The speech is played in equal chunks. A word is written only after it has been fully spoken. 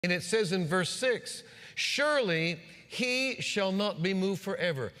And it says in verse 6, surely he shall not be moved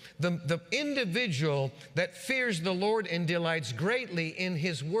forever. The individual that fears the Lord and delights greatly in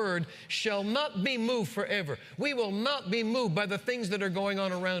His word shall not be moved forever. We will not be moved by the things that are going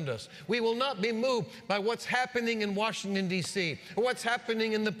on around us. We will not be moved by what's happening in Washington, D.C., or what's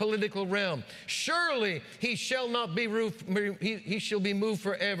happening in the political realm. Surely he shall not be he shall be moved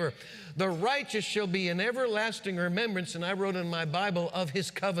forever. The righteous shall be in everlasting remembrance, and I wrote in my Bible, of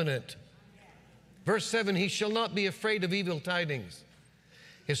His covenant. Verse 7, he shall not be afraid of evil tidings.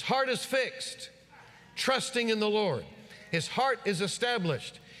 His heart is fixed, trusting in the Lord. His heart is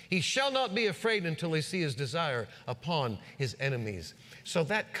established. He shall not be afraid until he see his desire upon his enemies. So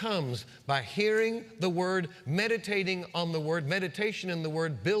that comes by hearing the word, meditating on the word. Meditation in the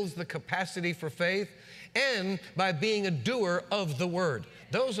word builds the capacity for faith, and by being a doer of the word.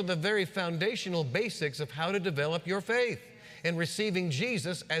 Those are the very foundational basics of how to develop your faith, and receiving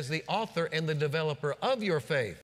Jesus as the author and the developer of your faith.